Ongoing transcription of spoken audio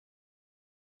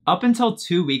Up until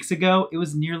 2 weeks ago, it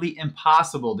was nearly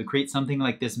impossible to create something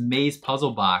like this maze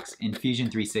puzzle box in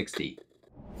Fusion 360.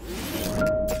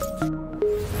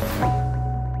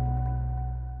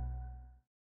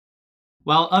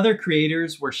 While other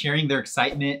creators were sharing their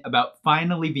excitement about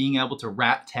finally being able to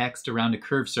wrap text around a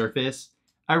curved surface,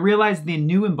 I realized the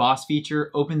new Emboss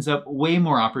feature opens up way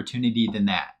more opportunity than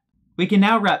that. We can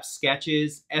now wrap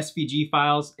sketches, SVG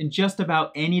files, and just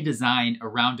about any design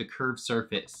around a curved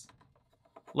surface.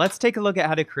 Let's take a look at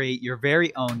how to create your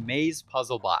very own maze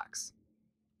puzzle box.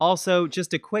 Also,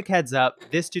 just a quick heads up,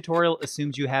 this tutorial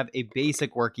assumes you have a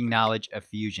basic working knowledge of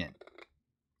Fusion.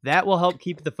 That will help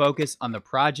keep the focus on the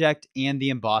project and the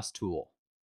Emboss tool.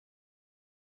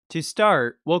 To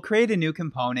start, we'll create a new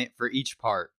component for each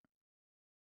part.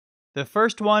 The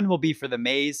first one will be for the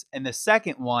maze, and the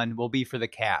second one will be for the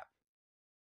cap.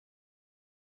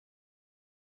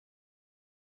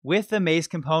 With the maze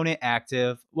component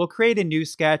active, we'll create a new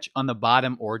sketch on the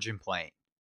bottom origin plane.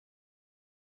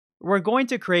 We're going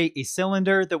to create a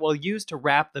cylinder that we'll use to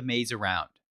wrap the maze around.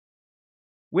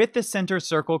 With the center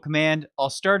circle command,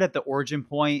 I'll start at the origin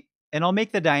point and I'll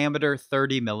make the diameter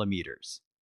 30 millimeters.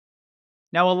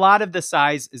 Now a lot of the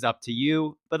size is up to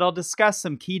you, but I'll discuss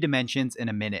some key dimensions in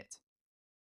a minute.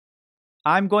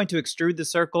 I'm going to extrude the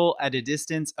circle at a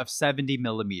distance of 70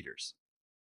 millimeters.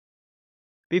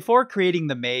 Before creating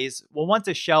the maze, we'll want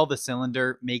to shell the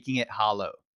cylinder, making it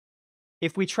hollow.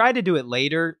 If we try to do it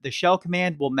later, the shell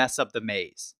command will mess up the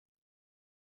maze.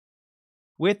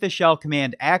 With the shell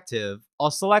command active,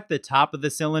 I'll select the top of the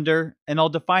cylinder and I'll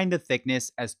define the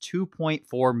thickness as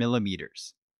 2.4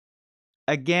 millimeters.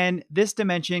 Again, this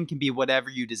dimension can be whatever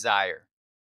you desire.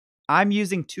 I'm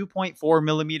using 2.4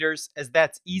 millimeters as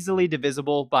that's easily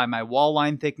divisible by my wall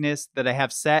line thickness that I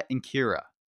have set in Cura.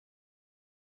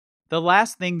 The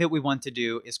last thing that we want to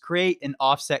do is create an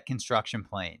offset construction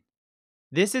plane.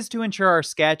 This is to ensure our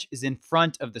sketch is in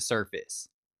front of the surface.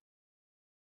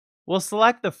 We'll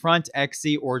select the front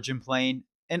XZ origin plane,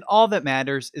 and all that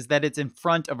matters is that it's in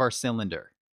front of our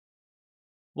cylinder.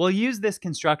 We'll use this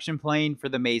construction plane for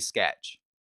the maze sketch.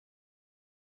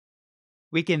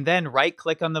 We can then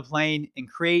right-click on the plane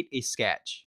and create a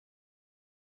sketch.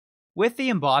 With the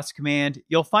Emboss command,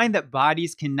 you'll find that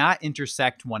bodies cannot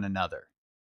intersect one another.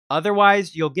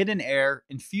 Otherwise, you'll get an error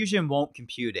and Fusion won't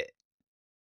compute it.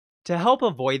 To help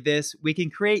avoid this, we can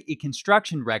create a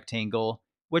construction rectangle,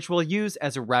 which we'll use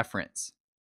as a reference.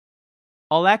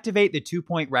 I'll activate the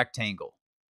 2-point rectangle.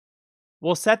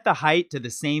 We'll set the height to the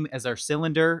same as our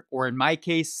cylinder, or in my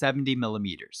case, 70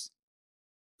 millimeters.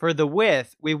 For the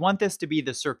width, we want this to be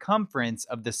the circumference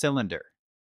of the cylinder.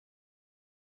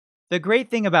 The great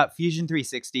thing about Fusion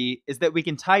 360 is that we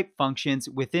can type functions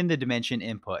within the dimension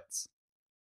inputs.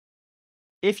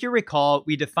 If you recall,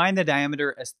 we defined the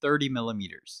diameter as 30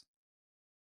 millimeters.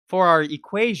 For our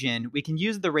equation, we can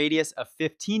use the radius of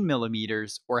 15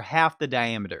 millimeters, or half the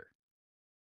diameter.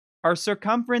 Our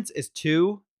circumference is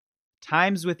 2,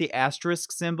 times with the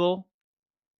asterisk symbol.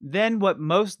 Then what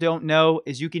most don't know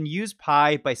is you can use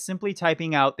pi by simply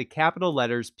typing out the capital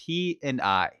letters P and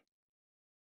I.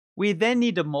 We then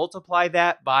need to multiply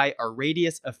that by our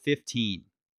radius of 15.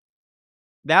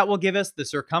 That will give us the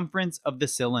circumference of the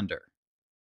cylinder.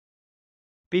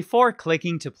 Before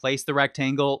clicking to place the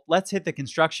rectangle, let's hit the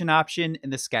construction option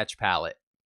in the sketch palette.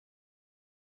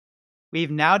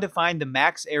 We've now defined the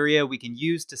max area we can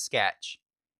use to sketch.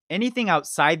 Anything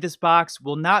outside this box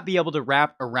will not be able to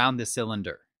wrap around the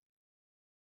cylinder.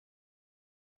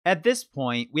 At this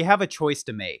point, we have a choice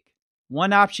to make.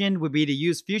 One option would be to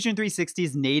use Fusion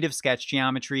 360's native sketch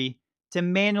geometry to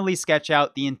manually sketch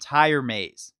out the entire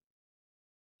maze.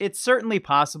 It's certainly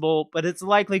possible, but it's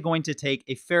likely going to take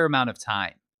a fair amount of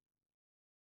time.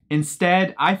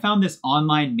 Instead, I found this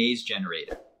online maze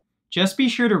generator. Just be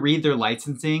sure to read their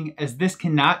licensing, as this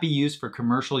cannot be used for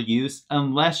commercial use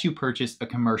unless you purchase a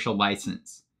commercial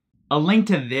license. A link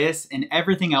to this and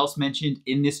everything else mentioned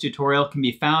in this tutorial can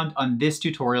be found on this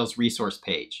tutorial's resource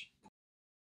page.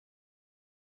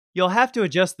 You'll have to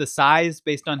adjust the size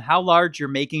based on how large you're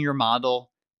making your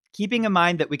model, keeping in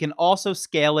mind that we can also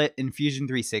scale it in Fusion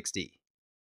 360.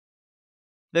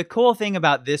 The cool thing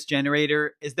about this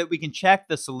generator is that we can check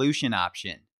the solution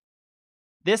option.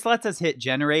 This lets us hit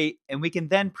generate, and we can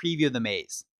then preview the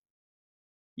maze.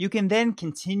 You can then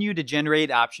continue to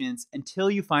generate options until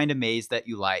you find a maze that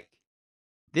you like.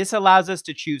 This allows us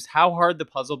to choose how hard the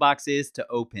puzzle box is to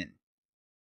open.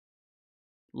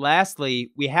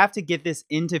 Lastly, we have to get this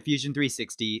into Fusion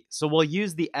 360, so we'll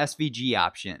use the SVG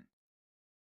option.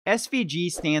 SVG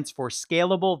stands for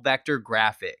Scalable Vector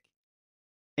Graphic.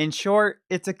 In short,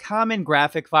 it's a common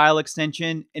graphic file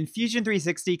extension, and Fusion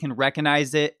 360 can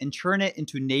recognize it and turn it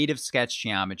into native sketch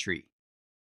geometry.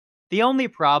 The only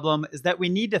problem is that we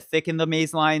need to thicken the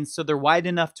maze lines so they're wide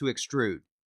enough to extrude.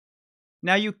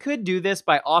 Now, you could do this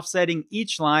by offsetting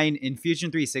each line in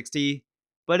Fusion 360,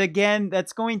 but again,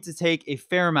 that's going to take a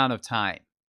fair amount of time.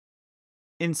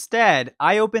 Instead,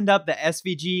 I opened up the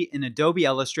SVG in Adobe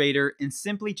Illustrator and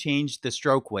simply changed the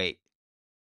stroke weight.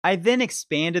 I then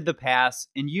expanded the paths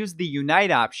and used the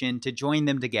Unite option to join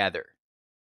them together.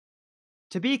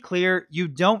 To be clear, you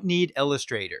don't need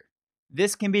Illustrator.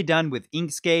 This can be done with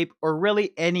Inkscape or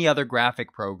really any other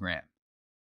graphic program,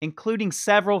 including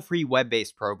several free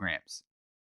web-based programs.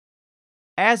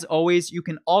 As always, you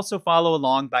can also follow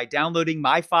along by downloading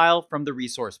my file from the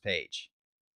resource page.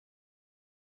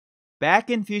 Back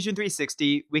in Fusion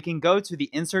 360, we can go to the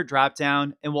Insert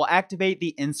dropdown and we'll activate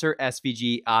the Insert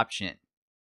SVG option.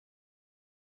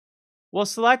 We'll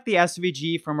select the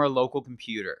SVG from our local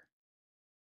computer.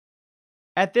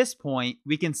 At this point,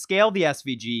 we can scale the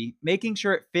SVG, making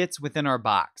sure it fits within our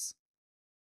box.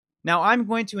 Now I'm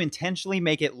going to intentionally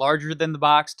make it larger than the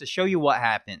box to show you what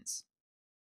happens.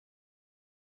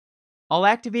 I'll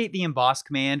activate the Emboss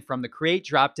command from the Create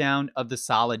dropdown of the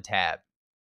Solid tab.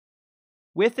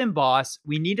 With Emboss,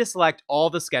 we need to select all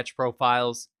the sketch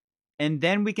profiles, and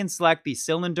then we can select the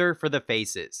cylinder for the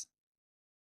faces.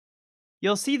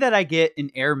 You'll see that I get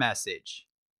an error message.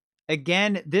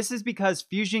 Again, this is because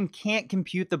Fusion can't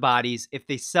compute the bodies if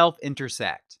they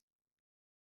self-intersect.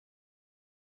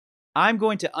 I'm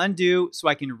going to undo so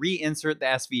I can reinsert the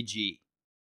SVG.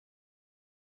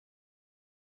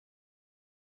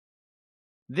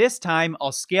 This time,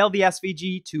 I'll scale the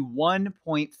SVG to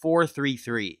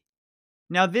 1.433.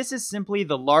 Now, this is simply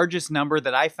the largest number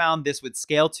that I found this would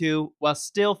scale to while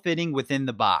still fitting within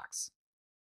the box.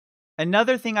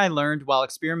 Another thing I learned while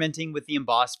experimenting with the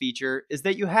Emboss feature is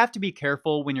that you have to be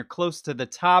careful when you're close to the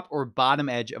top or bottom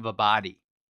edge of a body.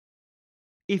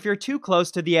 If you're too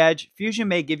close to the edge, Fusion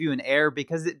may give you an error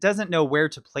because it doesn't know where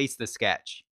to place the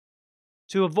sketch.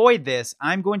 To avoid this,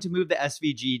 I'm going to move the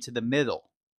SVG to the middle.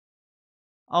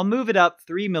 I'll move it up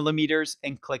 3 millimeters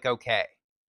and click OK.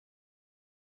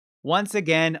 Once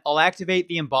again, I'll activate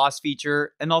the Emboss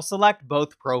feature and I'll select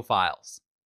both profiles.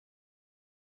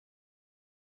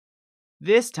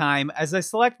 This time, as I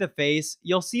select the face,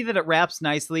 you'll see that it wraps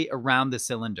nicely around the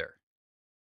cylinder.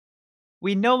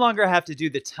 We no longer have to do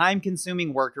the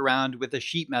time-consuming workaround with the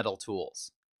sheet metal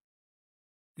tools.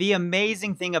 The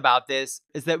amazing thing about this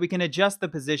is that we can adjust the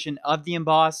position of the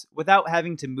emboss without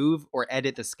having to move or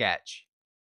edit the sketch.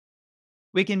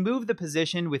 We can move the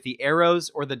position with the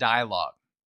arrows or the dialog.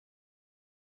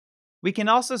 We can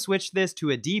also switch this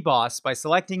to a deboss by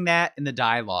selecting that in the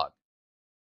dialog.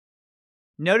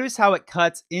 Notice how it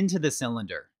cuts into the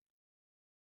cylinder.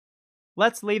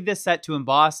 Let's leave this set to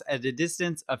emboss at a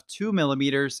distance of 2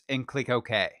 millimeters and click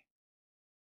OK.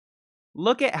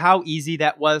 Look at how easy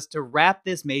that was to wrap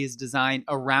this maze design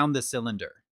around the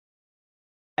cylinder.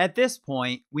 At this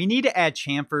point, we need to add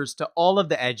chamfers to all of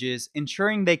the edges,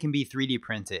 ensuring they can be 3D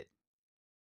printed.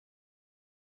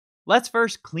 Let's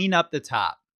first clean up the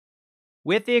top.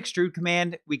 With the extrude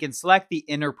command, we can select the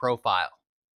inner profile.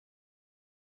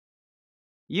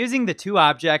 Using the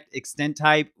two-object extent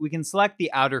type, we can select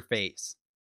the outer face.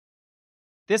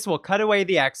 This will cut away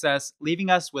the excess, leaving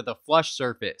us with a flush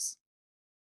surface.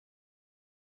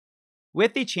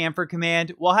 With the chamfer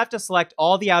command, we'll have to select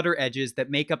all the outer edges that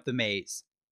make up the maze.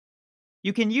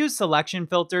 You can use selection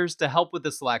filters to help with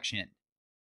the selection.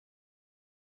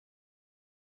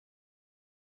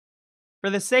 For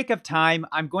the sake of time,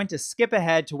 I'm going to skip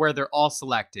ahead to where they're all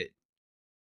selected.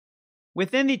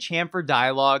 Within the chamfer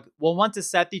dialog, we'll want to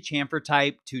set the chamfer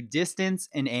type to distance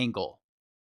and angle.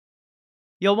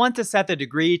 You'll want to set the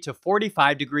degree to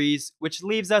 45 degrees, which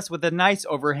leaves us with a nice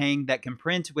overhang that can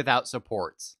print without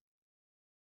supports.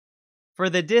 For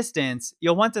the distance,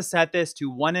 you'll want to set this to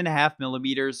 1.5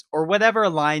 millimeters or whatever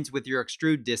aligns with your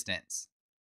extrude distance.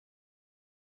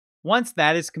 Once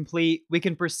that is complete, we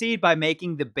can proceed by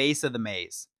making the base of the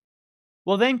maze.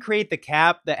 We'll then create the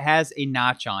cap that has a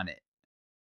notch on it.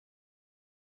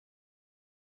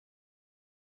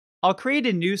 I'll create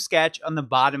a new sketch on the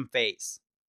bottom face.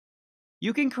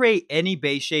 You can create any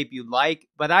base shape you'd like,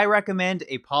 but I recommend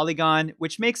a polygon,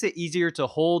 which makes it easier to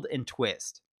hold and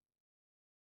twist.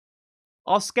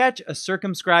 I'll sketch a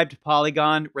circumscribed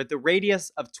polygon with a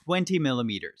radius of 20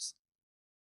 millimeters.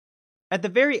 At the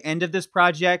very end of this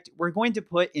project, we're going to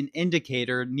put an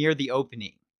indicator near the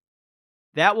opening.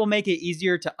 That will make it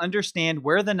easier to understand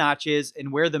where the notch is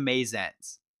and where the maze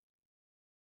ends.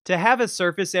 To have a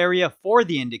surface area for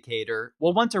the indicator,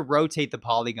 we'll want to rotate the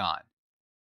polygon.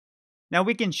 Now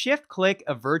we can shift click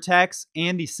a vertex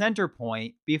and the center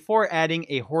point before adding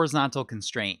a horizontal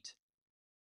constraint.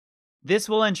 This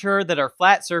will ensure that our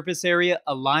flat surface area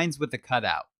aligns with the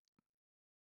cutout.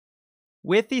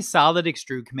 With the solid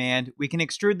extrude command, we can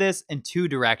extrude this in two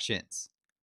directions.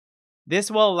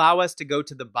 This will allow us to go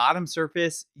to the bottom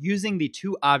surface using the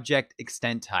two object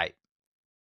extent type.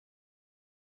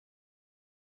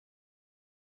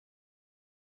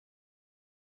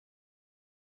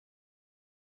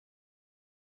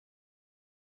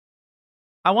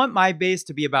 I want my base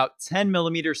to be about 10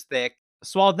 millimeters thick,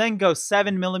 so I'll then go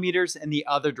 7 millimeters in the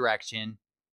other direction,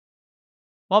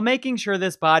 while making sure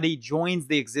this body joins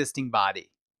the existing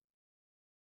body.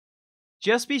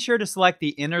 Just be sure to select the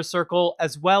inner circle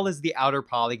as well as the outer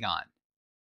polygon.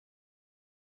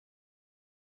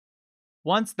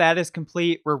 Once that is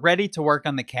complete, we're ready to work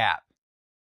on the cap.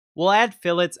 We'll add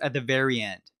fillets at the very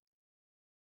end.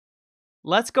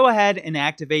 Let's go ahead and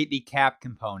activate the cap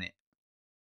component.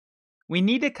 We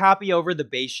need to copy over the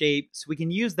base shape so we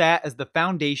can use that as the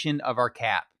foundation of our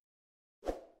cap.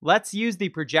 Let's use the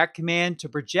project command to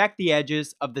project the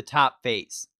edges of the top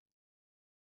face.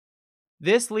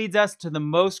 This leads us to the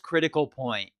most critical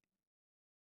point.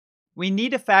 We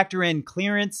need to factor in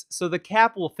clearance so the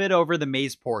cap will fit over the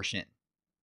maze portion.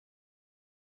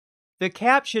 The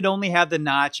cap should only have the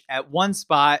notch at one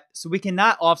spot so we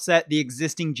cannot offset the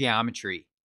existing geometry.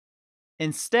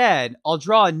 Instead, I'll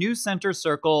draw a new center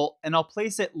circle and I'll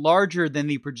place it larger than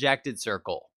the projected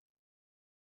circle.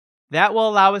 That will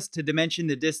allow us to dimension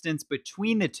the distance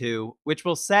between the two, which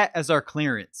will set as our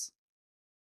clearance.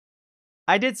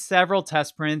 I did several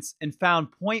test prints and found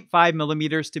 0.5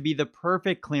 millimeters to be the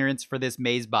perfect clearance for this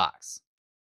maze box.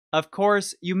 Of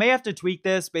course, you may have to tweak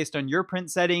this based on your print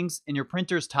settings and your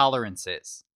printer's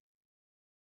tolerances.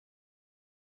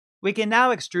 We can now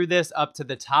extrude this up to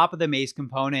the top of the maze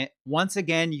component, once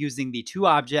again using the two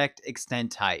object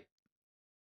extend type.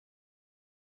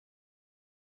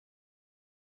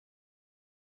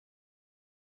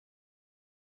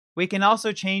 We can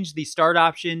also change the start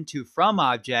option to from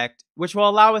object, which will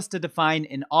allow us to define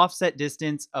an offset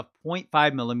distance of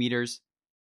 0.5 millimeters,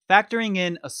 factoring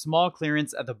in a small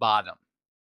clearance at the bottom.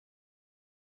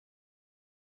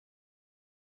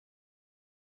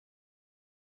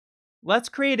 Let's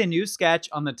create a new sketch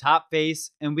on the top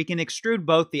face, and we can extrude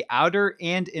both the outer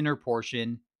and inner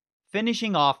portion,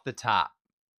 finishing off the top.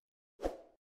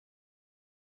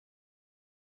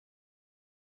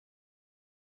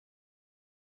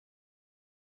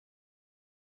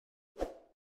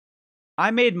 I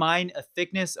made mine a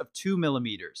thickness of 2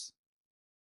 millimeters.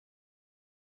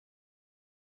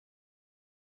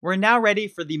 We're now ready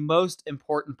for the most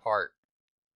important part.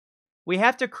 We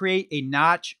have to create a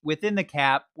notch within the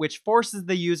cap which forces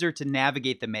the user to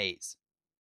navigate the maze.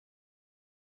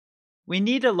 We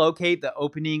need to locate the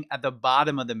opening at the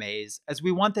bottom of the maze as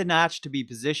we want the notch to be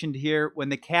positioned here when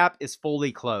the cap is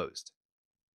fully closed.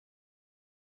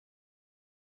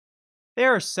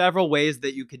 There are several ways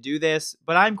that you could do this,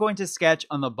 but I'm going to sketch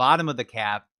on the bottom of the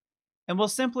cap and we'll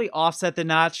simply offset the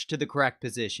notch to the correct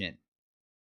position.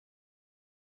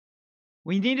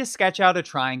 We need to sketch out a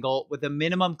triangle with a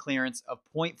minimum clearance of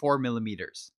 0.4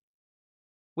 millimeters.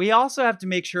 We also have to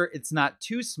make sure it's not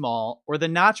too small or the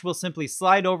notch will simply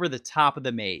slide over the top of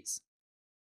the maze.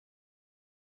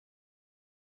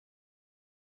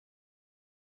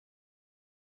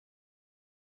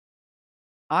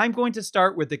 I'm going to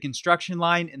start with the construction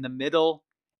line in the middle,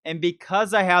 and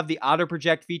because I have the auto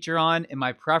project feature on in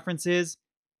my preferences,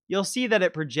 you'll see that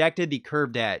it projected the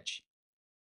curved edge.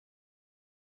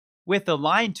 With the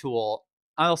line tool,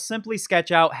 I'll simply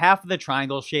sketch out half of the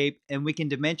triangle shape and we can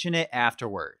dimension it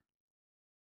afterward.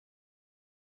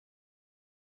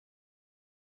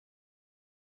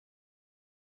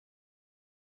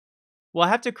 We'll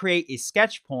have to create a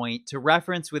sketch point to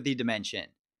reference with the dimension.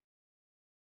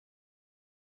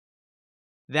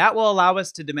 That will allow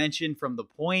us to dimension from the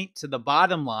point to the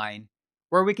bottom line,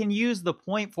 where we can use the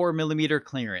 0.4 millimeter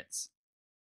clearance.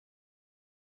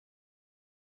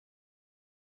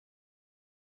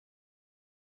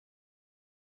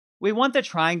 We want the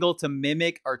triangle to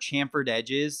mimic our chamfered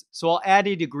edges, so I'll add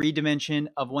a degree dimension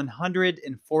of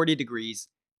 140 degrees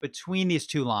between these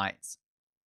two lines.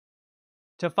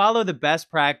 To follow the best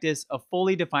practice of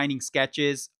fully defining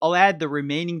sketches, I'll add the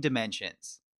remaining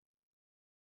dimensions.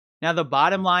 Now the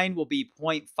bottom line will be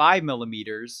 0.5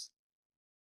 millimeters,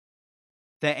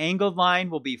 the angled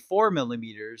line will be 4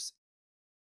 millimeters,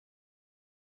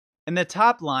 and the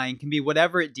top line can be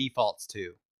whatever it defaults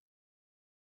to.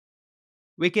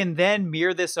 We can then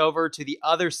mirror this over to the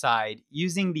other side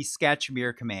using the sketch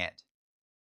mirror command.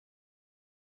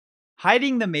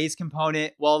 Hiding the maze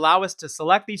component will allow us to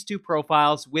select these two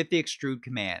profiles with the extrude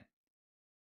command.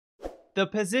 The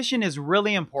position is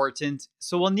really important,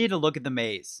 so we'll need to look at the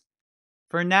maze.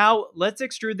 For now, let's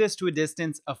extrude this to a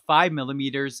distance of 5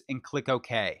 millimeters and click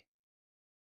OK.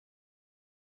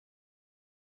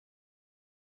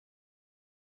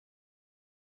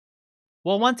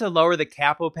 We'll want to lower the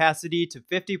cap opacity to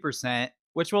 50%,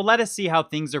 which will let us see how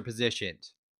things are positioned.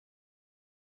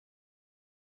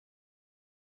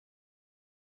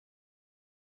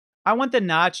 I want the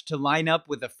notch to line up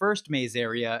with the first maze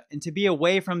area and to be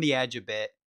away from the edge a bit,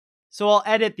 so I'll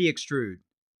edit the extrude.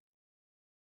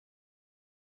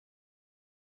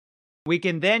 We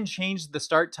can then change the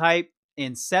start type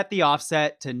and set the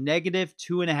offset to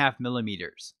 -2.5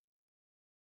 millimeters.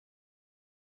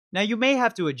 Now you may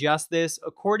have to adjust this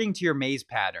according to your maze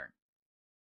pattern.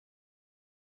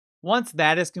 Once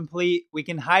that is complete, we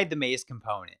can hide the maze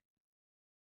component.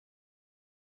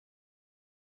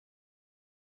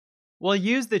 We'll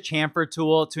use the chamfer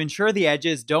tool to ensure the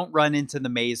edges don't run into the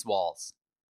maze walls.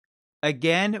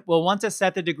 Again, we'll want to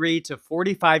set the degree to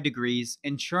 45 degrees,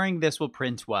 ensuring this will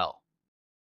print well.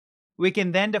 We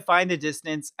can then define the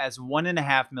distance as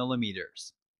 1.5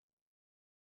 millimeters.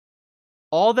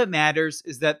 All that matters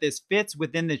is that this fits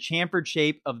within the chamfered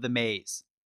shape of the maze.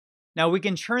 Now we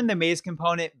can turn the maze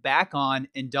component back on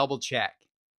and double check.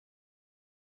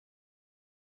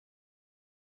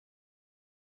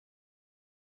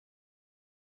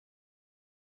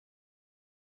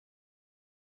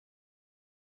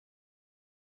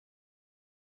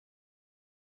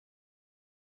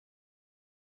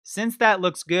 Since that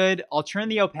looks good, I'll turn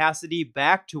the opacity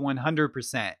back to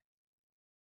 100%.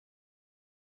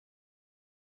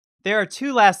 There are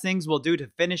two last things we'll do to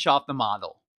finish off the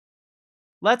model.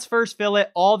 Let's first fillet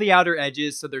all the outer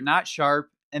edges so they're not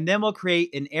sharp, and then we'll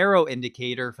create an arrow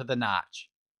indicator for the notch.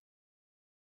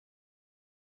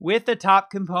 With the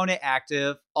top component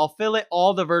active, I'll fillet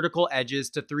all the vertical edges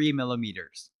to 3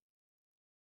 millimeters.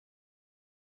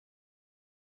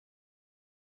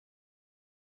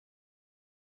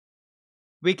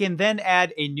 We can then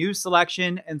add a new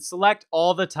selection and select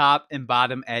all the top and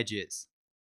bottom edges.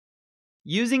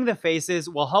 Using the faces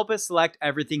will help us select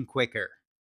everything quicker.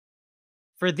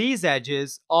 For these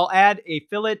edges, I'll add a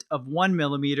fillet of 1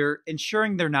 millimeter,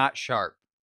 ensuring they're not sharp.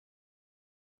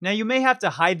 Now you may have to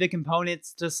hide the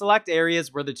components to select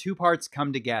areas where the two parts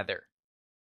come together.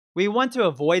 We want to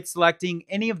avoid selecting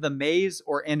any of the maze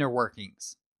or inner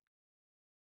workings.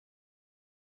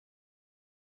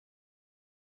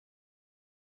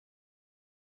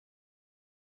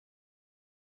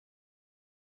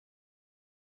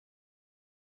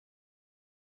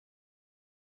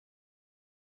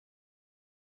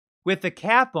 With the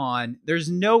cap on, there's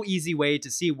no easy way to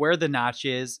see where the notch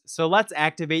is, so let's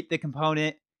activate the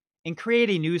component and create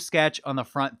a new sketch on the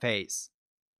front face.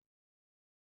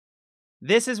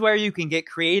 This is where you can get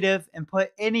creative and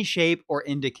put any shape or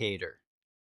indicator.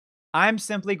 I'm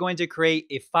simply going to create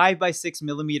a 5x6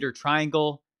 millimeter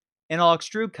triangle, and I'll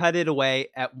extrude cut it away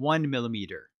at 1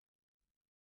 millimeter.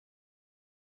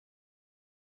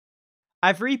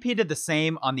 I've repeated the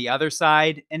same on the other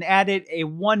side and added a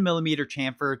 1 millimeter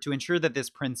chamfer to ensure that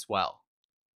this prints well.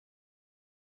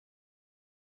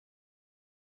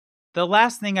 The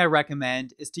last thing I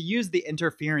recommend is to use the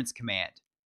interference command.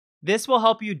 This will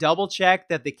help you double check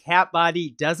that the cap body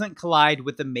doesn't collide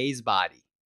with the maze body.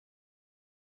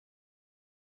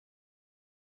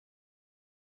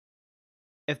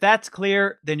 If that's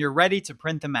clear, then you're ready to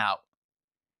print them out.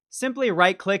 Simply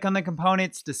right-click on the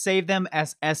components to save them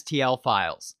as STL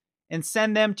files, and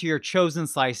send them to your chosen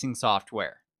slicing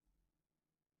software.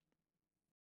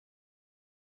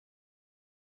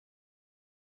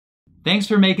 Thanks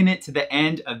for making it to the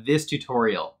end of this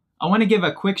tutorial. I want to give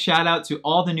a quick shout out to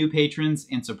all the new patrons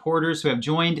and supporters who have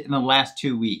joined in the last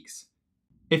 2 weeks.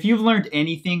 If you've learned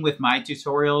anything with my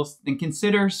tutorials, then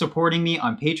consider supporting me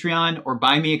on Patreon or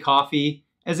buy me a coffee,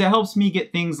 as it helps me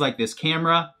get things like this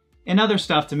camera and other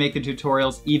stuff to make the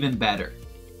tutorials even better.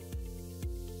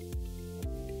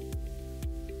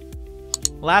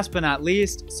 Last but not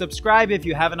least, subscribe if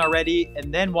you haven't already,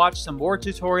 and then watch some more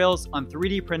tutorials on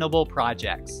 3D printable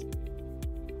projects.